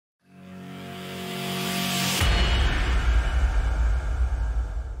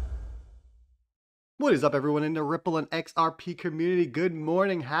What is up, everyone in the Ripple and XRP community? Good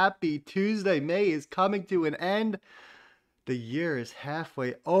morning. Happy Tuesday. May is coming to an end. The year is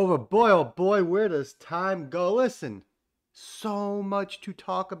halfway over. Boy, oh boy, where does time go? Listen, so much to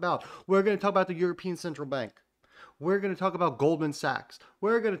talk about. We're going to talk about the European Central Bank. We're going to talk about Goldman Sachs.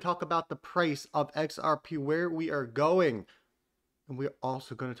 We're going to talk about the price of XRP, where we are going. And we're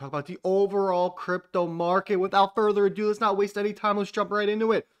also going to talk about the overall crypto market. Without further ado, let's not waste any time. Let's jump right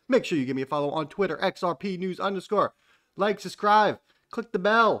into it. Make sure you give me a follow on Twitter, XRP News _. Like, subscribe, click the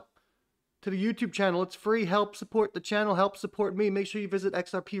bell to the YouTube channel. It's free. Help support the channel. Help support me. Make sure you visit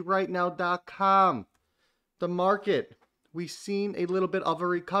xrprightnow.com. The market, we've seen a little bit of a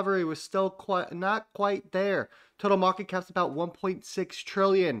recovery. We're still not quite there. Total market cap's about 1.6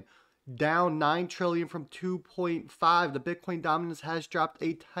 trillion. Down 9 trillion from 2.5. The Bitcoin dominance has dropped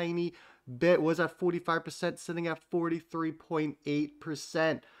a tiny bit. Was at 45%, sitting at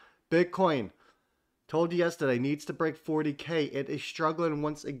 43.8%. Bitcoin, told you yesterday, needs to break 40K. It is struggling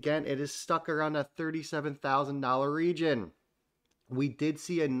once again. It is stuck around that $37,000 region. We did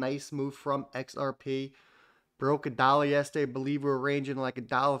see a nice move from XRP. Broke $1 yesterday. I believe we were ranging like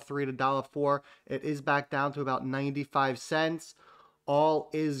 $1.03 to $1.04. It is back down to about 95 cents. All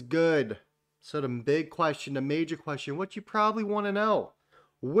is good. So the big question, the major question, what you probably want to know,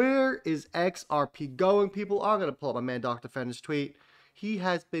 where is XRP going? People are going to pull up my man Dr. Fenner's tweet. He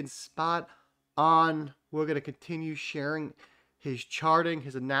has been spot on. We're going to continue sharing his charting,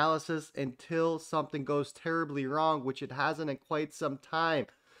 his analysis until something goes terribly wrong, which it hasn't in quite some time.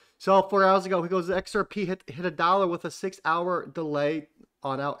 So 4 hours ago, he goes, XRP hit $1 with a 6-hour delay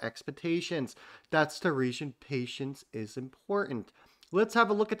on our expectations. That's the reason patience is important. Let's have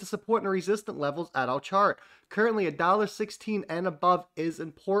a look at the support and resistance levels at our chart. Currently, $1.16 and above is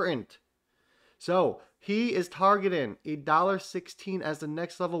important. So he is targeting $1.16 as the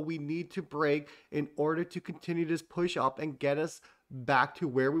next level we need to break in order to continue this push up and get us back to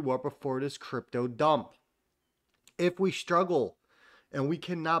where we were before this crypto dump. If we struggle and we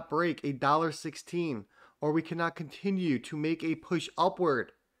cannot break $1.16, or we cannot continue to make a push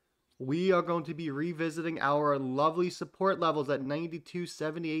upward, we are going to be revisiting our lovely support levels at 92,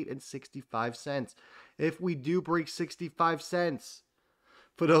 78, and 65 cents. If we do break 65 cents,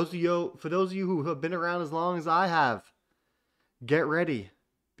 for those of you who have been around as long as I have, get ready,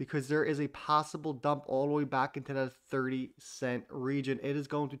 because there is a possible dump all the way back into that 30-cent region. It is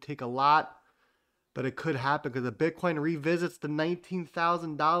going to take a lot, but it could happen because the Bitcoin revisits the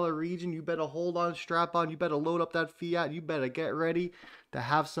 $19,000 region. You better hold on, strap on. You better load up that fiat. You better get ready to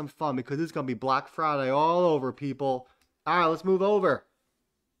have some fun, because it's going to be Black Friday all over, people. All right, let's move over.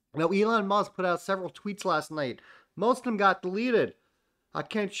 Now, Elon Musk put out several tweets last night. Most of them got deleted. I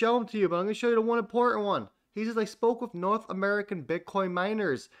can't show them to you, but I'm going to show you the one important one. He says, I spoke with North American Bitcoin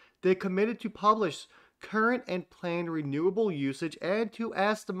miners. They committed to publish current and planned renewable usage and to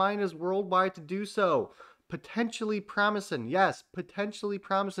ask the miners worldwide to do so. Potentially promising, yes, potentially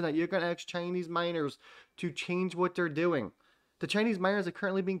promising that you're going to ask Chinese miners to change what they're doing. The Chinese miners are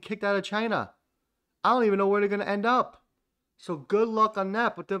currently being kicked out of China. I don't even know where they're going to end up. So good luck on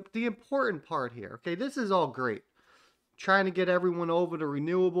that. But the important part here, okay, this is all great. Trying to get everyone over to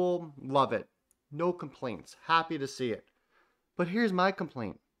renewable, love it. No complaints. Happy to see it. But here's my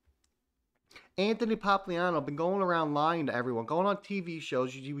complaint. Anthony Papliano been going around lying to everyone, going on TV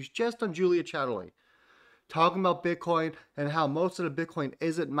shows. He was just on Julia Chatterley, talking about Bitcoin and how most of the Bitcoin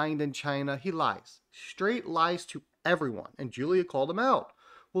isn't mined in China. He lies. Straight lies to everyone. And Julia called him out.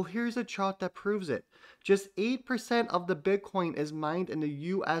 Well, here's a chart that proves it. Just 8% of the Bitcoin is mined in the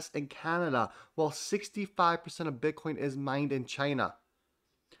US and Canada, while 65% of Bitcoin is mined in China.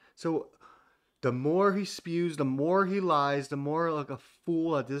 So the more he spews, the more he lies, the more like a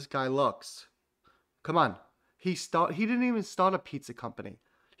fool that this guy looks. Come on. He didn't even start a pizza company.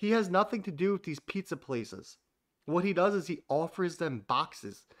 He has nothing to do with these pizza places. What he does is he offers them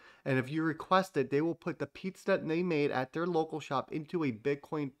boxes. And if you request it, they will put the pizza that they made at their local shop into a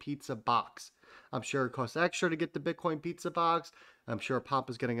Bitcoin pizza box. I'm sure it costs extra to get the Bitcoin pizza box. I'm sure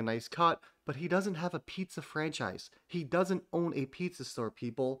Papa's getting a nice cut. But he doesn't have a pizza franchise. He doesn't own a pizza store,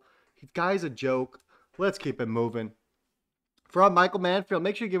 people. Guy's a joke. Let's keep it moving. From Michael Manfield,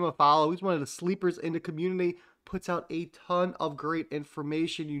 make sure you give him a follow. He's one of the sleepers in the community. Puts out a ton of great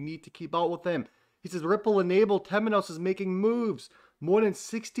information. You need to keep up with him. He says Ripple enabled Temenos is making moves. More than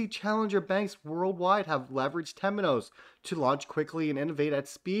 60 challenger banks worldwide have leveraged Temenos to launch quickly and innovate at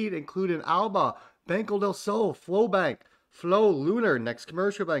speed, including Alba, Banco del Sol, Flowbank, Flow, Lunar, Next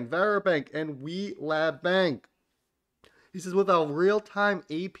Commercial Bank, Veribank, and WeLab Bank. He says, with our real-time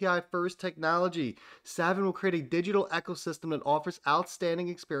API-first technology, Savin will create a digital ecosystem that offers outstanding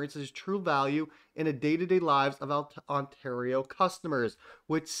experiences, true value in the day-to-day lives of Ontario customers,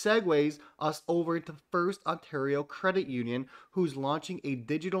 which segues us over into First Ontario Credit Union, who's launching a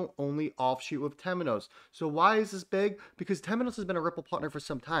digital-only offshoot of Temenos. So why is this big? Because Temenos has been a Ripple partner for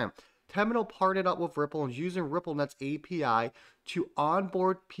some time. Temenos partnered up with Ripple and is using RippleNet's API to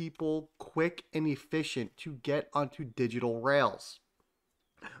onboard people quick and efficient to get onto digital rails.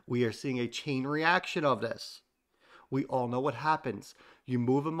 We are seeing a chain reaction of this. We all know what happens. You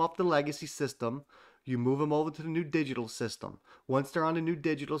move them off the legacy system, you move them over to the new digital system. Once they're on the new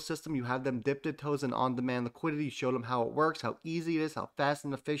digital system, you have them dip their toes in on-demand liquidity, show them how it works, how easy it is, how fast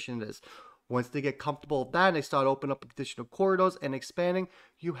and efficient it is. Once they get comfortable with that and they start opening up additional corridors and expanding,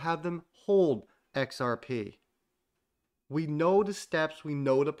 you have them hold XRP. We know the steps, we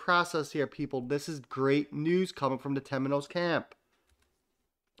know the process here, people. This is great news coming from the Temenos camp.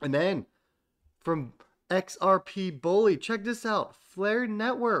 And then from XRP Bully, check this out. Flare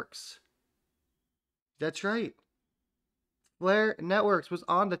Networks. That's right. Flare Networks was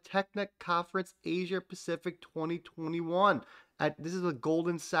on the TechNet Conference Asia Pacific 2021. This is a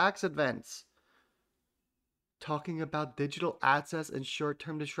Goldman Sachs events. Talking about digital assets and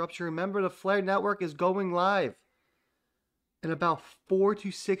short-term disruption. Remember, the Flare Network is going live in about 4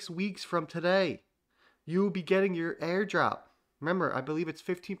 to 6 weeks from today. You will be getting your airdrop. Remember, I believe it's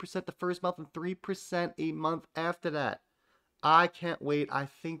 15% the first month and 3% a month after that. I can't wait. I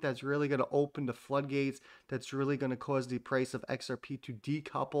think that's really going to open the floodgates. That's really going to cause the price of XRP to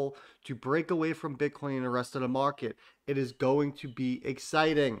decouple, to break away from Bitcoin and the rest of the market. It is going to be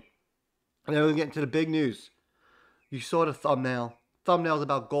exciting. And then we get into the big news. You saw the thumbnail. Thumbnail's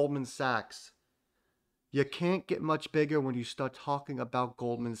about Goldman Sachs. You can't get much bigger when you start talking about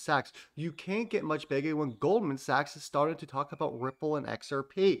Goldman Sachs. You can't get much bigger when Goldman Sachs has started to talk about Ripple and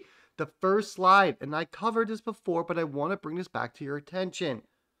XRP. The first slide, and I covered this before, but I want to bring this back to your attention.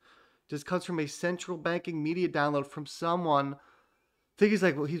 This comes from a central banking media download from someone. I think he's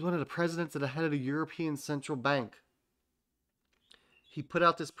he's one of the presidents of the head of the European Central Bank. He put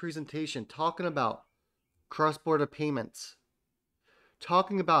out this presentation talking about cross-border payments,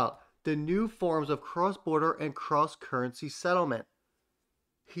 talking about the new forms of cross-border and cross-currency settlement.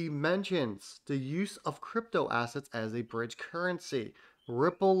 He mentions the use of crypto assets as a bridge currency.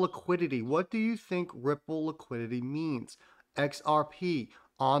 Ripple liquidity. What do you think Ripple liquidity means? XRP,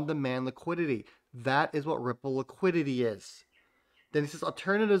 on-demand liquidity. That is what Ripple liquidity is. Then he says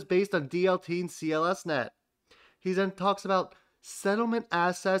alternatives based on DLT and CLSNet. He then talks about settlement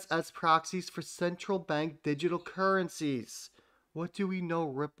assets as proxies for central bank digital currencies. What do we know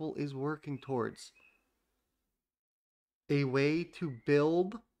Ripple is working towards? A way to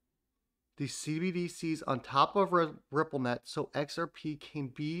build the CBDCs on top of RippleNet so XRP can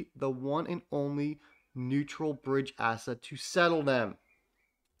be the one and only neutral bridge asset to settle them.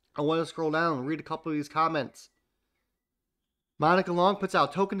 I want to scroll down and read a couple of these comments. Monica Long puts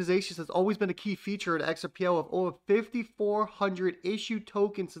out, tokenization has always been a key feature of XRPL with over 5,400 issued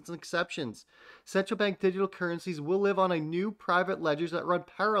tokens since inceptions. Central bank digital currencies will live on a new private ledgers that run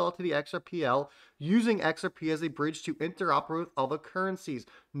parallel to the XRPL, using XRP as a bridge to interoperate with other currencies.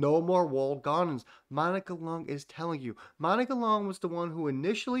 No more walled gardens. Monica Long is telling you. Monica Long was the one who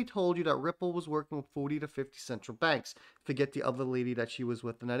initially told you that Ripple was working with 40 to 50 central banks. Forget the other lady that she was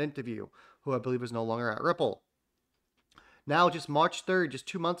with in that interview, who I believe is no longer at Ripple. Now, just March 3rd, just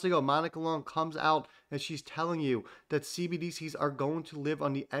 2 months ago, Monica Long comes out and she's telling you that CBDCs are going to live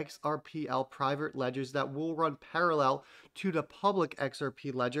on the XRPL private ledgers that will run parallel to the public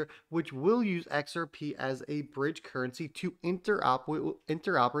XRP ledger, which will use XRP as a bridge currency to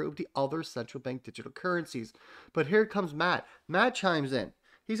interoperate with the other central bank digital currencies. But here comes Matt. Matt chimes in.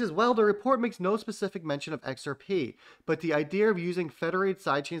 He says, well, the report makes no specific mention of XRP, but the idea of using federated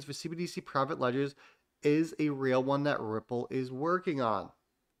sidechains for CBDC private ledgers is a real one that Ripple is working on.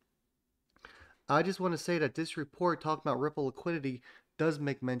 I just want to say that this report talking about Ripple liquidity does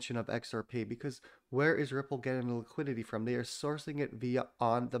make mention of XRP, because where is Ripple getting the liquidity from? They are sourcing it via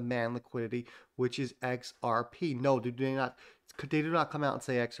on-demand liquidity, which is XRP. No, they do not come out and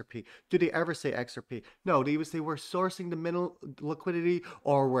say XRP. Do they ever say XRP? No, they would say we're sourcing the middle liquidity,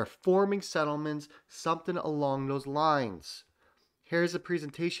 or we're forming settlements, something along those lines. Here's a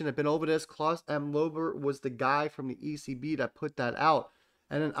presentation. I've been over this. Klaus M. Lober was the guy from the ECB that put that out.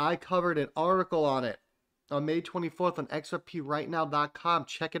 And then I covered an article on it on May 24th on xrprightnow.com.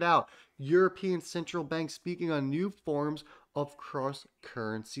 Check it out. European Central Bank speaking on new forms of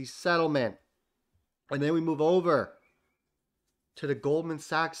cross-currency settlement. And then we move over to the Goldman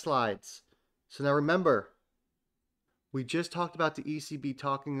Sachs slides. So now remember, We just talked about the ECB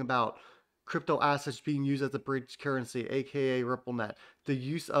talking about crypto assets being used as a bridge currency, aka RippleNet, the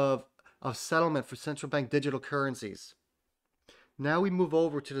use of settlement for central bank digital currencies. Now we move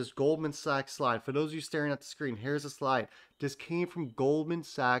over to this Goldman Sachs slide. For those of you staring at the screen, here's a slide. This came from Goldman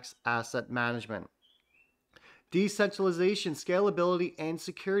Sachs Asset Management. Decentralization, scalability, and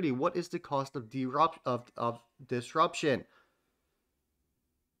security. What is the cost of disruption?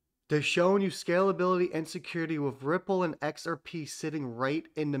 They're showing you scalability and security with Ripple and XRP sitting right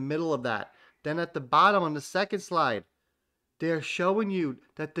in the middle of that. Then at the bottom on the second slide, they're showing you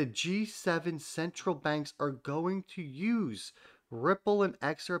that the G7 central banks are going to use Ripple and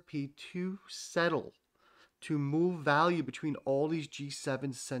XRP to settle, to move value between all these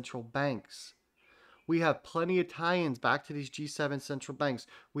G7 central banks. We have plenty of tie-ins back to these G7 central banks.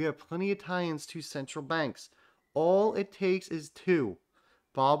 We have plenty of tie-ins to central banks. All it takes is two.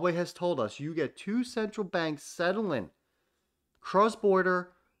 Bobway has told us you get two central banks settling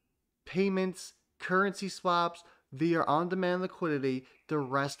cross-border payments, currency swaps via on-demand liquidity. The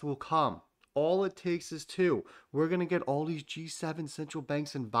rest will come. All it takes is two. We're going to get all these G7 central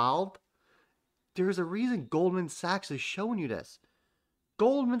banks involved. There's a reason Goldman Sachs is showing you this.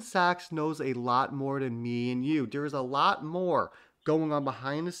 Goldman Sachs knows a lot more than me and you. There is a lot more going on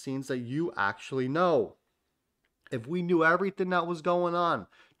behind the scenes that you actually know. If we knew everything that was going on,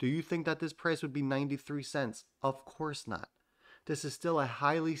 do you think that this price would be 93 cents? Of course not. This is still a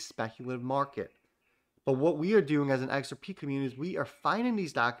highly speculative market. But what we are doing as an XRP community is we are finding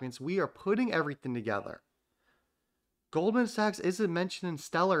these documents. We are putting everything together. Goldman Sachs isn't mentioning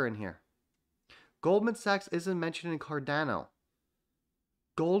Stellar in here. Goldman Sachs isn't mentioning Cardano.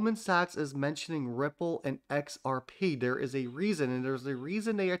 Goldman Sachs is mentioning Ripple and XRP. There is a reason, and there's a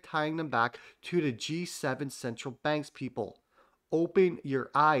reason they are tying them back to the G7 central banks, people. Open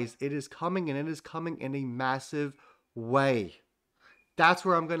your eyes. It is coming, and it is coming in a massive way. That's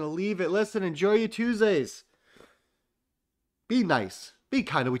where I'm going to leave it. Listen, enjoy your Tuesdays. Be nice. Be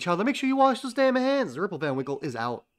kind to each other. Make sure you wash those damn hands. The Ripple Van Winkle is out.